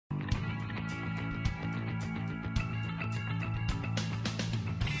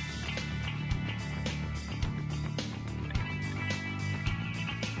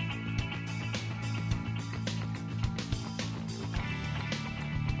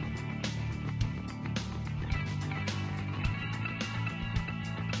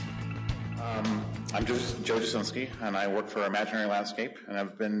I'm Joe Jasinski, and I work for Imaginary Landscape, and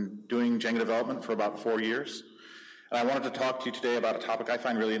I've been doing Django development for about 4 years. And I wanted to talk to you today about a topic I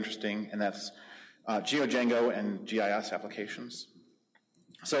find really interesting, and that's GeoDjango and GIS applications.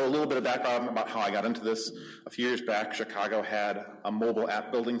 So a little bit of background about how I got into this. A few years back, Chicago had a mobile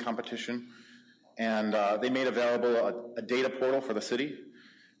app building competition, and they made available a data portal for the city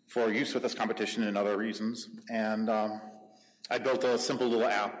for use with this competition and other reasons. And I built a simple little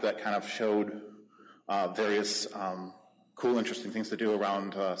app that kind of showed various cool, interesting things to do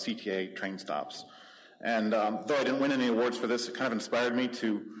around CTA train stops. And though I didn't win any awards for this, it kind of inspired me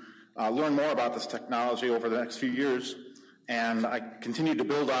to learn more about this technology over the next few years. And I continued to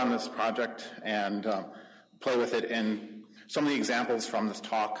build on this project and play with it. And some of the examples from this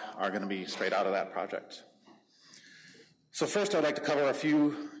talk are going to be straight out of that project. So first, I'd like to cover a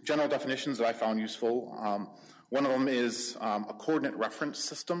few general definitions that I found useful. One of them is a coordinate reference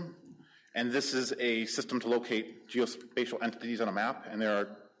system. And this is a system to locate geospatial entities on a map. And there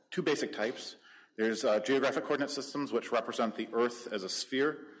are two basic types. There's geographic coordinate systems, which represent the Earth as a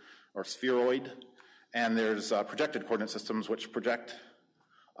sphere or spheroid. And there's projected coordinate systems, which project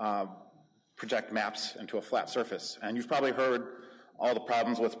maps into a flat surface. And you've probably heard all the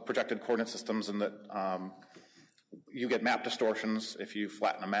problems with projected coordinate systems in that you get map distortions if you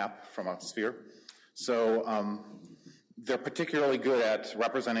flatten a map from a sphere. So they're particularly good at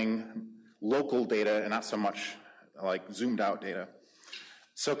representing local data and not so much like zoomed out data.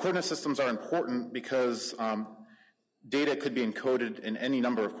 So coordinate systems are important because data could be encoded in any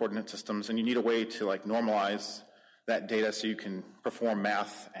number of coordinate systems, and you need a way to like normalize that data so you can perform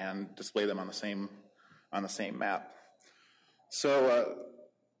math and display them on the same map. So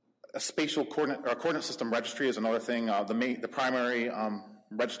a spatial coordinate or coordinate system registry is another thing. The primary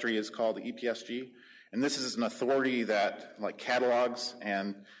registry is called the EPSG, and this is an authority that like catalogs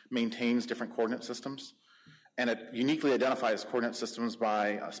and maintains different coordinate systems, and it uniquely identifies coordinate systems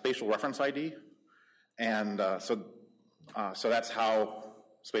by a spatial reference ID, and so that's how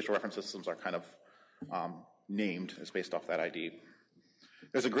spatial reference systems are kind of named, is based off that ID.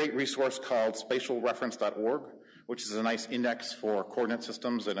 There's a great resource called spatialreference.org, which is a nice index for coordinate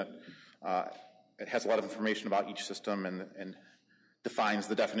systems, and it has a lot of information about each system and defines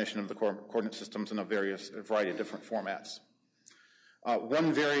the definition of the coordinate systems in a variety of different formats.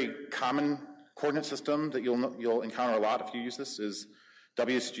 One very common coordinate system that you'll encounter a lot if you use this is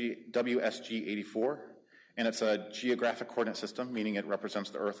WSG84, and it's a geographic coordinate system, meaning it represents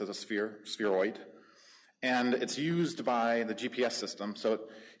the Earth as a spheroid. And it's used by the GPS system, so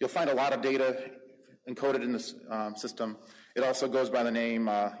you'll find a lot of data encoded in this system. It also goes by the name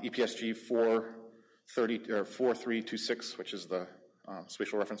EPSG 4326, which is the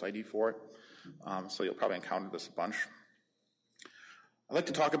spatial reference ID for it. So you'll probably encounter this a bunch. I'd like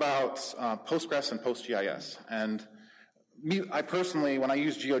to talk about Postgres and PostGIS. And I personally, when I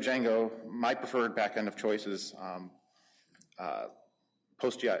use GeoDjango, my preferred backend of choice is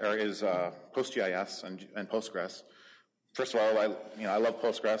PostGIS and Postgres. First of all, I love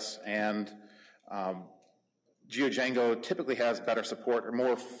Postgres, and GeoDjango typically has better support or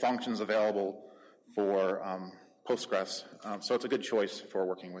more functions available for Postgres, so it's a good choice for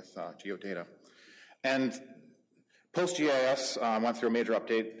working with geodata. And PostGIS went through a major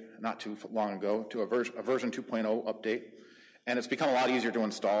update not too long ago to a version 2.0 update, and it's become a lot easier to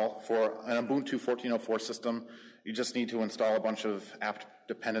install. For an Ubuntu 14.04 system, you just need to install a bunch of apt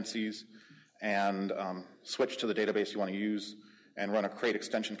dependencies and switch to the database you want to use and run a create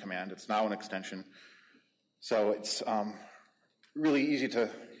extension command. It's now an extension. So it's really easy to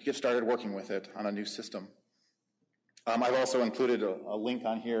get started working with it on a new system. I've also included a link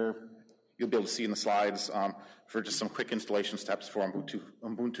on here you'll be able to see in the slides for just some quick installation steps for Ubuntu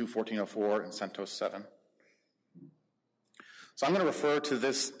 14.04 and CentOS 7. So I'm going to refer to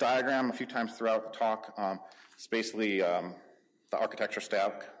this diagram a few times throughout the talk. It's basically the architecture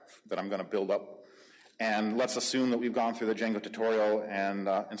stack that I'm going to build up. And let's assume that we've gone through the Django tutorial and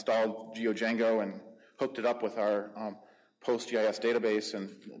installed GeoDjango and hooked it up with our PostGIS database.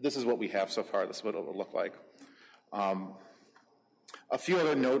 And this is what we have so far. This is what it will look like. A few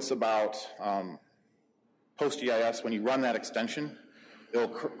other notes about PostGIS. When you run that extension, it'll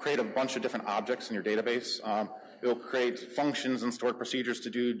create a bunch of different objects in your database. It'll create functions and stored procedures to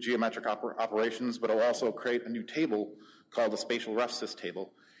do geometric operations, but it'll also create a new table called the spatial refsys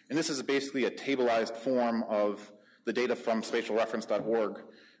table. And this is basically a tableized form of the data from spatialreference.org.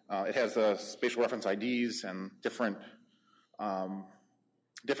 It has the spatial reference IDs and different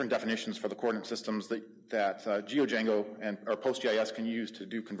definitions for the coordinate systems that GeoDjango or PostGIS can use to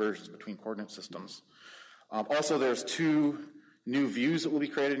do conversions between coordinate systems. Also, there's two new views that will be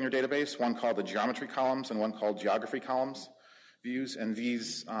created in your database, one called the geometry columns and one called geography columns views, and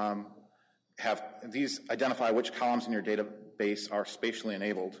these identify which columns in your database are spatially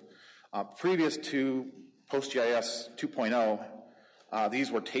enabled. Previous to PostGIS 2.0, these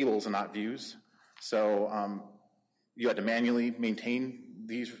were tables and not views, so you had to manually maintain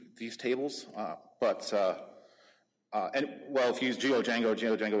these tables, if you use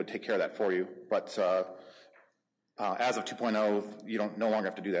GeoDjango would take care of that for you, but as of 2.0, you no longer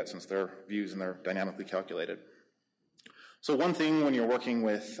have to do that since they're views and they're dynamically calculated. So one thing when you're working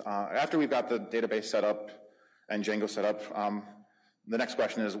with, after we've got the database set up and Django set up, the next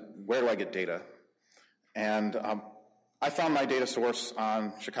question is, where do I get data? And I found my data source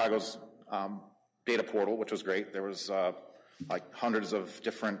on Chicago's data portal, which was great. There was like hundreds of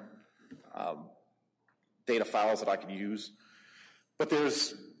different data files that I could use. But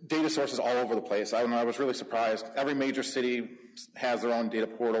there's data sources all over the place. I was really surprised. Every major city has their own data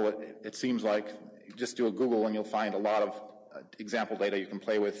portal. It seems like you just do a Google and you'll find a lot of example data you can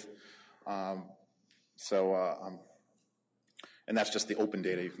play with. And that's just the open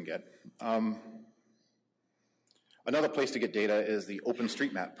data you can get. Another place to get data is the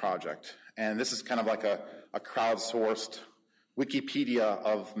OpenStreetMap project. And this is kind of like a crowdsourced Wikipedia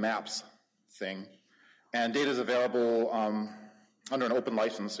of maps thing. And data is available under an open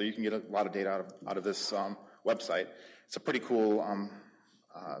license, so you can get a lot of data out of this website. It's a pretty cool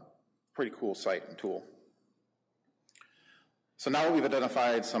site and tool. So now we've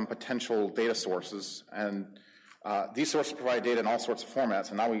identified some potential data sources, and these sources provide data in all sorts of formats,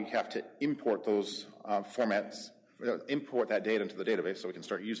 and now we have to import those import that data into the database so we can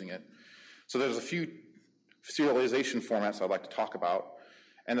start using it. So there's a few serialization formats I'd like to talk about.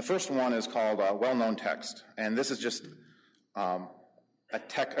 And the first one is called well-known text. And this is just a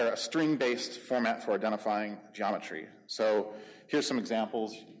string-based format for identifying geometry. So here's some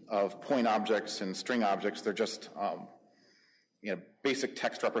examples of point objects and string objects. They're just basic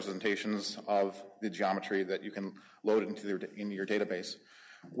text representations of the geometry that you can load into your database.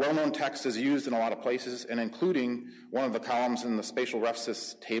 Well-known text is used in a lot of places, and including one of the columns in the spatial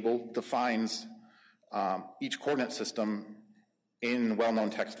refsys table defines each coordinate system in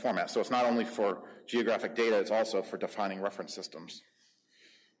well-known text format. So it's not only for geographic data, it's also for defining reference systems.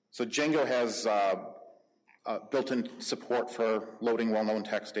 So Django has built-in support for loading well-known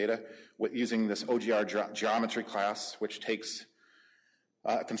text data using this OGR geometry class, which takes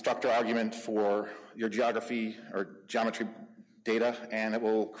a constructor argument for your geography or geometry data, and it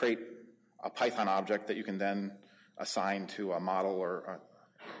will create a Python object that you can then assign to a model or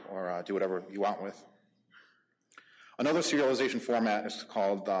do whatever you want with. Another serialization format is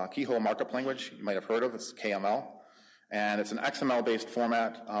called Keyhole Markup Language. You might have heard of it. It's KML. And it's an XML-based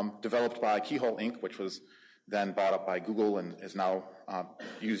format developed by Keyhole Inc., which was then bought up by Google and is now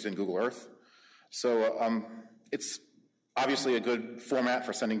used in Google Earth. So it's obviously a good format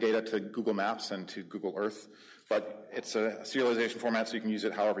for sending data to Google Maps and to Google Earth, but it's a serialization format so you can use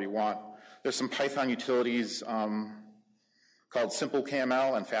it however you want. There's some Python utilities called Simple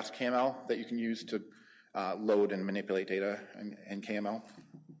KML and Fast KML that you can use to load and manipulate data in KML.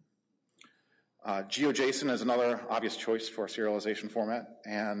 GeoJSON is another obvious choice for a serialization format,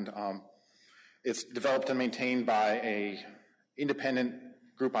 and it's developed and maintained by an independent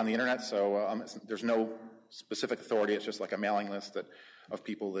group on the internet, so there's no specific authority. It's just like a mailing list of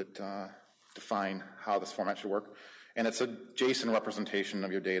people that define how this format should work. And it's a JSON representation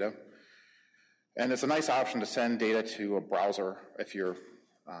of your data. And it's a nice option to send data to a browser if you're,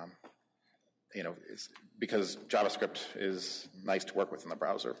 because JavaScript is nice to work with in the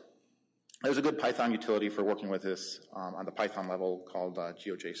browser. There's a good Python utility for working with this on the Python level called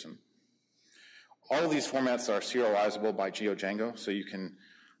GeoJSON. All of these formats are serializable by GeoDjango, so you can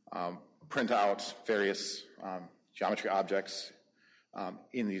print out various geometry objects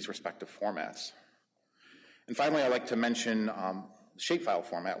in these respective formats. And finally, I'd like to mention shapefile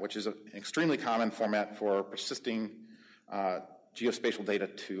format, which is an extremely common format for persisting geospatial data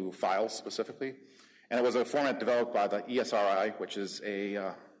to files specifically. And it was a format developed by the ESRI, which is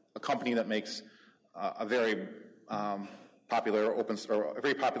a company that makes a very popular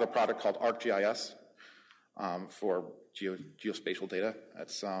product called ArcGIS for geospatial data.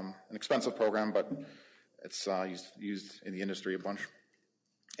 It's an expensive program, but it's used in the industry a bunch.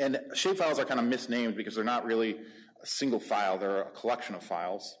 And shapefiles are kind of misnamed because they're not really a single file. They're a collection of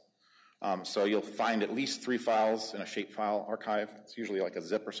files. So you'll find at least 3 files in a shapefile archive. It's usually like a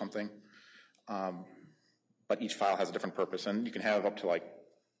zip or something. But each file has a different purpose, and you can have up to like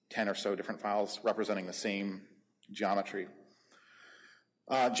 10 or so different files representing the same geometry.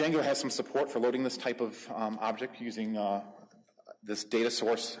 Django has some support for loading this type of object using this data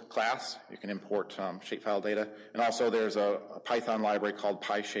source class. You can import shapefile data. And also there's a Python library called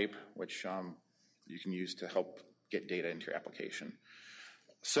PyShape, which you can use to help get data into your application.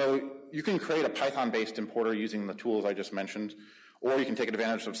 So you can create a Python-based importer using the tools I just mentioned, or you can take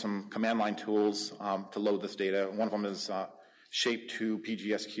advantage of some command line tools to load this data. One of them is shape to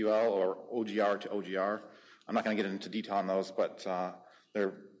PGSQL or OGR to OGR. I'm not going to get into detail on those, but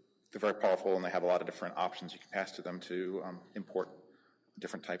they're very powerful, and they have a lot of different options you can pass to them to import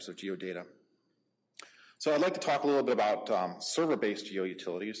different types of geodata. So I'd like to talk a little bit about server-based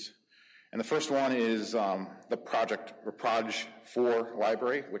geoutilities. And the first one is the Proj4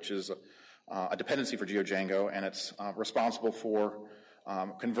 library, which is a dependency for GeoDjango, and it's responsible for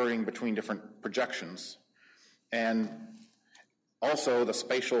converting between different projections. And also, the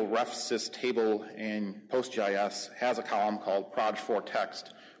spatial refsys table in PostGIS has a column called Proj4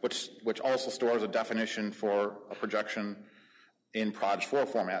 text, which also stores a definition for a projection in Proj4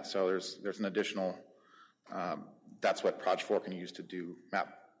 format. So there's an additional, that's what Proj4 can use to do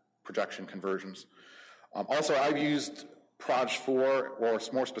map projection conversions. Also, I've used Proj4, or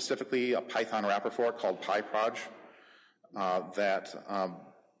more specifically, a Python wrapper for it called PyProj,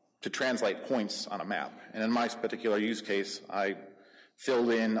 to translate points on a map. And in my particular use case, I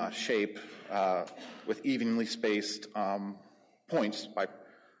filled in a shape with evenly spaced points by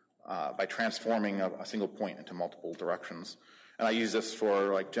transforming a single point into multiple directions. And I use this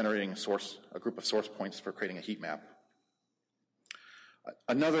for like generating a group of source points for creating a heat map.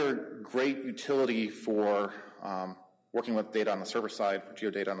 Another great utility for working with data on the server side,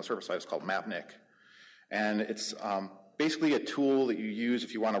 geodata on the server side, is called MapNick. And it's basically a tool that you use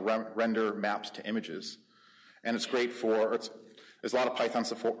if you want to render maps to images. And it's great for, there's a lot of Python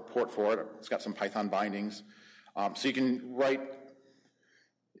support for it. It's got some Python bindings. So you can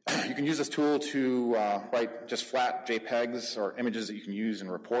use this tool to write just flat JPEGs or images that you can use in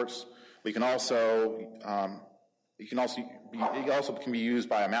reports. But you can also, it also can be used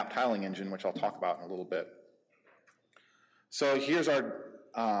by a map tiling engine, which I'll talk about in a little bit. So here's our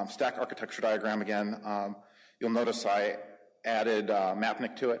stack architecture diagram again. You'll notice I added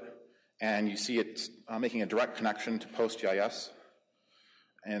MapNick to it, and you see it making a direct connection to PostGIS.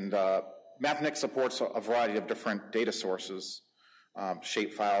 And MapNick supports a variety of different data sources,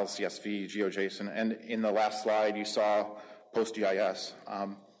 shapefiles, CSV, GeoJSON, and in the last slide you saw PostGIS.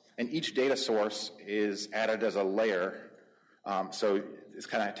 And each data source is added as a layer, so it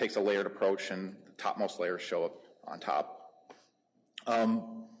kind of takes a layered approach, and the topmost layers show up on top.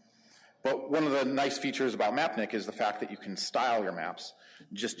 But one of the nice features about MapNick is the fact that you can style your maps.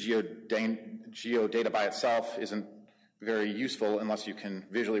 Just geodata by itself isn't very useful unless you can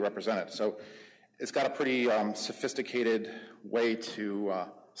visually represent it. So it's got a pretty sophisticated way to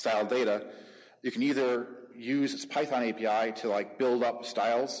style data. You can either use its Python API to like build up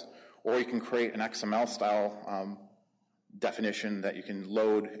styles, or you can create an XML style definition that you can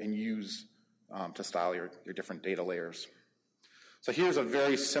load and use to style your different data layers. So here's a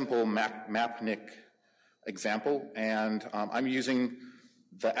very simple MapNick example, and I'm using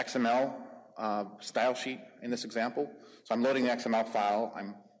the XML style sheet in this example. So I'm loading the XML file,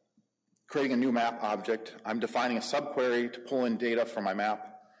 I'm creating a new map object, I'm defining a subquery to pull in data from my map,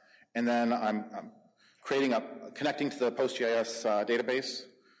 and then I'm connecting to the PostGIS database.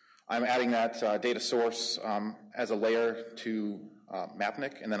 I'm adding that data source as a layer to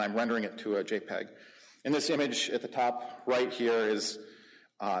MapNick, and then I'm rendering it to a JPEG. And this image at the top right here is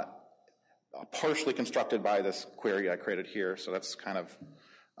partially constructed by this query I created here, so that's kind of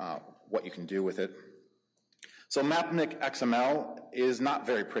what you can do with it. So MapNick XML is not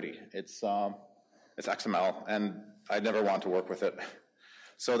very pretty. It's XML, and I never want to work with it.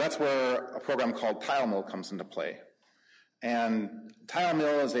 So that's where a program called TileMill comes into play. And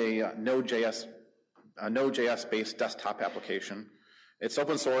TileMill is a Node.js-based desktop application. It's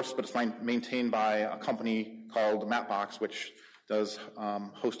open source, but it's maintained by a company called Mapbox, which does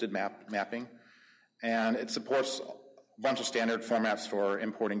hosted mapping. And it supports a bunch of standard formats for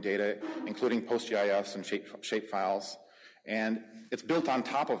importing data, including PostGIS and shapefiles. And it's built on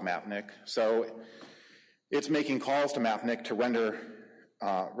top of MapNick, so it's making calls to MapNick to render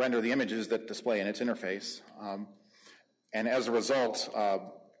the images that display in its interface. And as a result,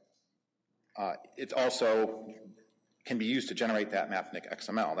 it also can be used to generate that MapNick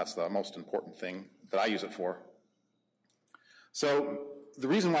XML. That's the most important thing that I use it for. So the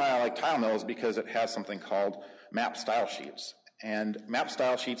reason why I like TileMill is because it has something called map style sheets. And map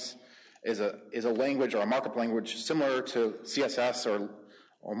style sheets is a language or a markup language similar to CSS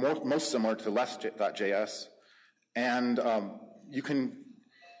or most similar to less.js. And you can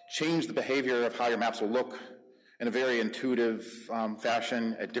change the behavior of how your maps will look in a very intuitive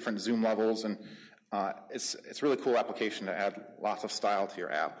fashion at different zoom levels, and it's a really cool application to add lots of style to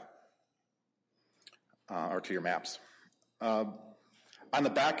your app or to your maps. On the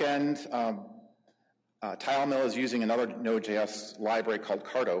back end, TileMill is using another Node.js library called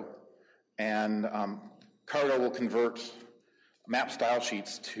Carto, and Carto will convert map style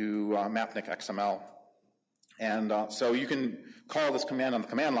sheets to Mapnik XML. And so you can call this command on the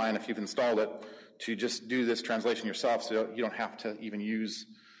command line if you've installed it to just do this translation yourself, so you don't have to even use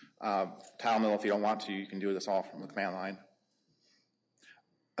TileMill if you don't want to. You can do this all from the command line.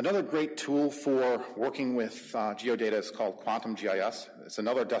 Another great tool for working with geodata is called Quantum GIS. It's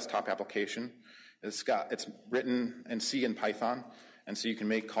another desktop application. It's written in C and Python, and so you can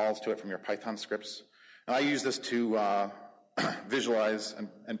make calls to it from your Python scripts. And I use this to visualize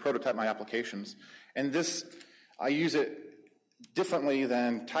and prototype my applications. And this, I use it differently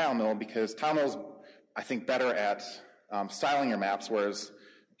than TileMill because TileMill is, I think, better at styling your maps, whereas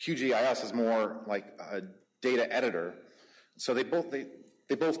QGIS is more like a data editor. So they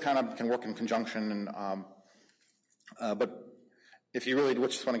both kind of can work in conjunction, and but if you really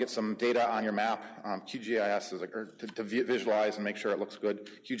just want to get some data on your map, QGIS is to visualize and make sure it looks good.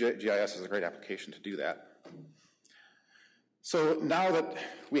 QGIS is a great application to do that. So now that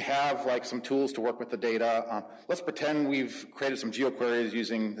we have like some tools to work with the data, let's pretend we've created some geoqueries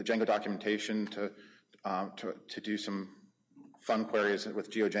using the Django documentation to do some fun queries with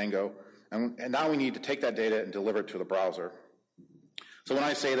GeoDjango, and now we need to take that data and deliver it to the browser. So when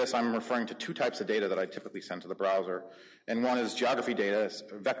I say this, I'm referring to two types of data that I typically send to the browser. And one is geography data,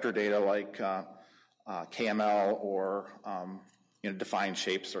 vector data like KML or defined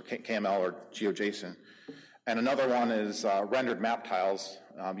shapes, or KML or GeoJSON. And another one is rendered map tiles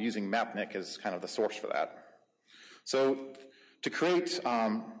using Mapnik as kind of the source for that. So to create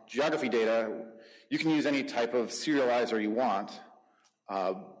geography data, you can use any type of serializer you want.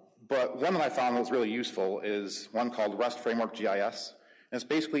 But one that I found was really useful is one called REST Framework GIS. And it's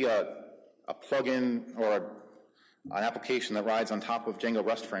basically a plugin or an application that rides on top of Django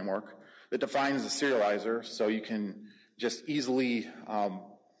REST Framework that defines the serializer, so you can just easily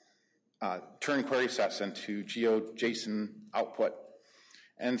turn query sets into GeoJSON output.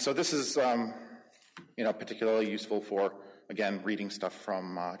 And so this is particularly useful for, again, reading stuff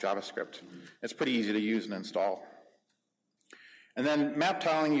from JavaScript. It's pretty easy to use and install. And then map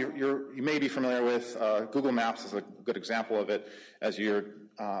tiling, you may be familiar with. Google Maps is a good example of it. As you're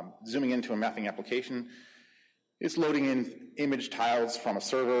zooming into a mapping application, it's loading in image tiles from a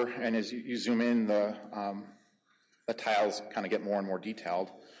server, and as you zoom in, the tiles kind of get more and more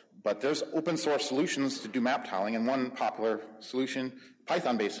detailed. But there's open source solutions to do map tiling, and one popular solution,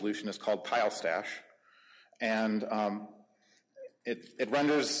 Python-based solution, is called TileStash. And it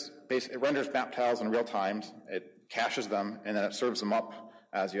renders map tiles in real time. It caches them, and then it serves them up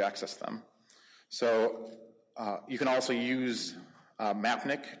as you access them. So you can also use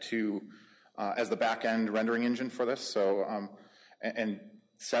Mapnik to as the back-end rendering engine for this. So and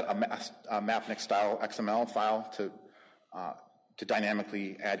set a Mapnik style XML file to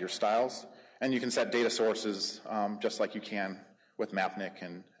dynamically add your styles, and you can set data sources just like you can with Mapnik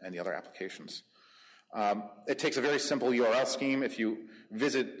and the other applications. It takes a very simple URL scheme. If you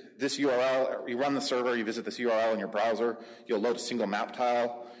visit this URL, you run the server, you visit this URL in your browser, you'll load a single map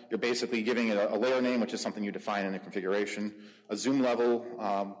tile. You're basically giving it a layer name, which is something you define in the configuration, a zoom level,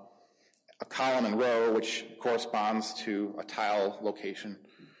 a column and row, which corresponds to a tile location,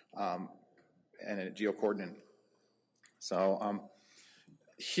 and a geocoordinate. So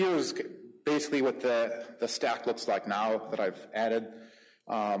here's basically what the stack looks like now that I've added.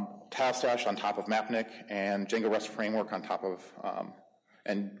 TileStash on top of Mapnik, and Django REST Framework on top of,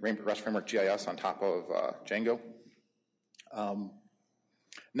 and REST Framework GIS on top of Django.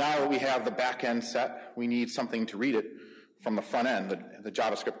 Now that we have the back end set, we need something to read it from the front end, the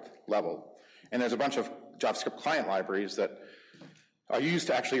JavaScript level. And there's a bunch of JavaScript client libraries that are used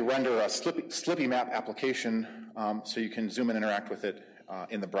to actually render a Slippy map application so you can zoom and interact with it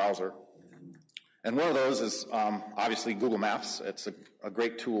in the browser. And one of those is obviously Google Maps. It's a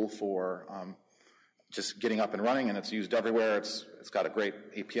great tool for just getting up and running, and it's used everywhere. It's got a great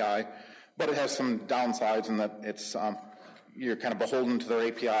API, but it has some downsides in that it's you're kind of beholden to their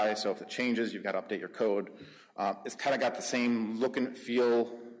API, so if it changes, you've got to update your code. It's kind of got the same look and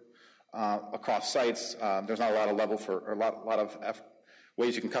feel across sites. There's not a lot of level for, or a lot of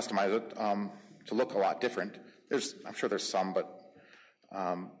ways you can customize it to look a lot different. I'm sure there's some, but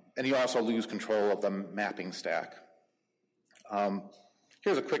and you also lose control of the mapping stack.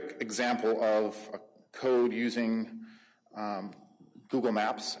 Here's a quick example of a code using Google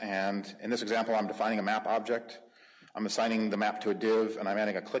Maps, and in this example, I'm defining a map object, I'm assigning the map to a div, and I'm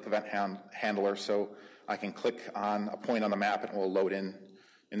adding a click event handler so I can click on a point on the map and it will load in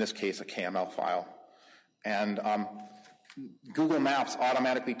this case, a KML file. And Google Maps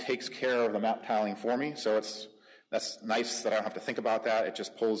automatically takes care of the map tiling for me, so that's nice that I don't have to think about that. It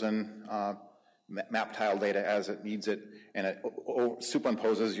just pulls in map tile data as it needs it, and it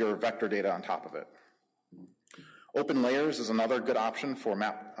superimposes your vector data on top of it. Open Layers is another good option for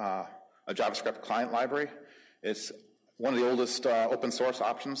a JavaScript client library. It's one of the oldest open source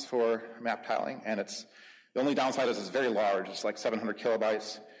options for map tiling, and the only downside is it's very large. It's like 700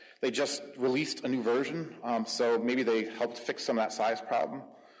 kilobytes. They just released a new version, so maybe they helped fix some of that size problem.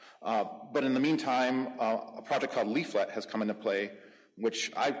 But in the meantime, a project called Leaflet has come into play,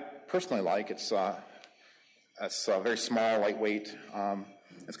 which I personally like. It's very small, lightweight.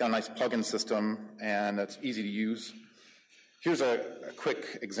 It's got a nice plugin system, and it's easy to use. Here's a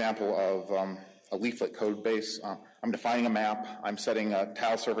quick example of a Leaflet code base. I'm defining a map. I'm setting a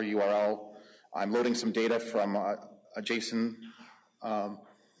tile server URL. I'm loading some data from a JSON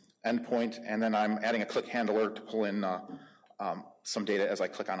endpoint, and then I'm adding a click handler to pull in some data as I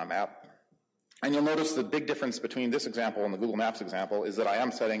click on a map. And you'll notice the big difference between this example and the Google Maps example is that I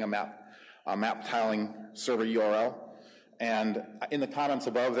am setting a map tiling server URL. And in the comments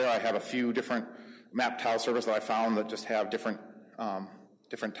above there, I have a few different map tile servers that I found that just have different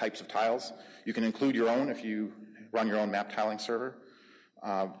types of tiles. You can include your own if you run your own map tiling server,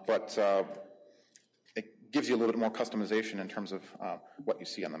 but it gives you a little bit more customization in terms of what you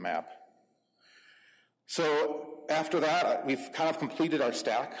see on the map. So after that, we've kind of completed our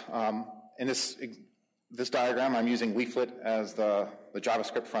stack. In this diagram, I'm using Leaflet as the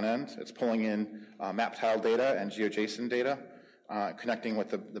JavaScript front end. It's pulling in map tile data and GeoJSON data, connecting with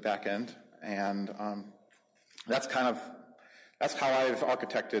the back end, and that's how I've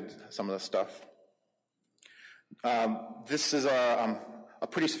architected some of this stuff. This is a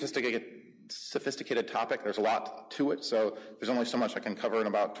pretty sophisticated topic. There's a lot to it, so there's only so much I can cover in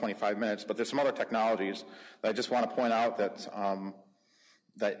about 25 minutes, but there's some other technologies that I just want to point out that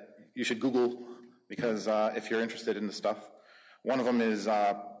you should Google, because if you're interested in this stuff. One of them is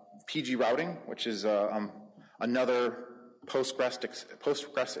PG routing, which is another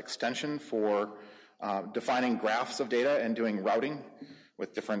Postgres extension for defining graphs of data and doing routing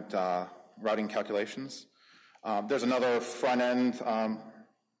with different routing calculations. There's another front-end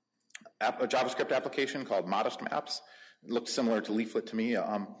a JavaScript application called Modest Maps. It looks similar to Leaflet to me.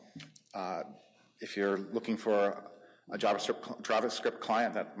 If you're looking for a JavaScript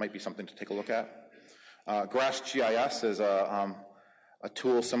client, that might be something to take a look at. GrassGIS is a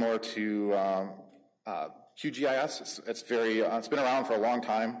tool similar to QGIS. It's been around for a long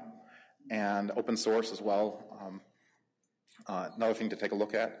time and open source as well. Another thing to take a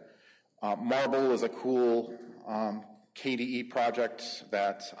look at. Marble is a cool KDE project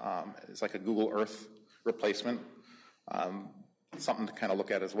that is like a Google Earth replacement. Something to kind of look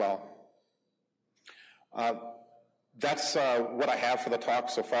at as well. That's what I have for the talk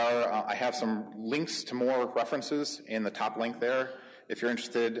so far. I have some links to more references in the top link there. If you're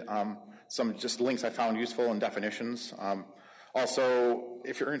interested, some just links I found useful and definitions. Also,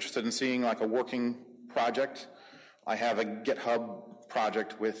 if you're interested in seeing like a working project, I have a GitHub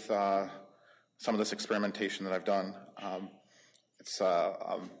project with some of this experimentation that I've done.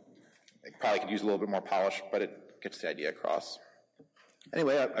 It probably could use a little bit more polish, but it gets the idea across.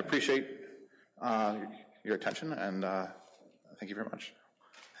 Anyway, I appreciate your attention, and thank you very much.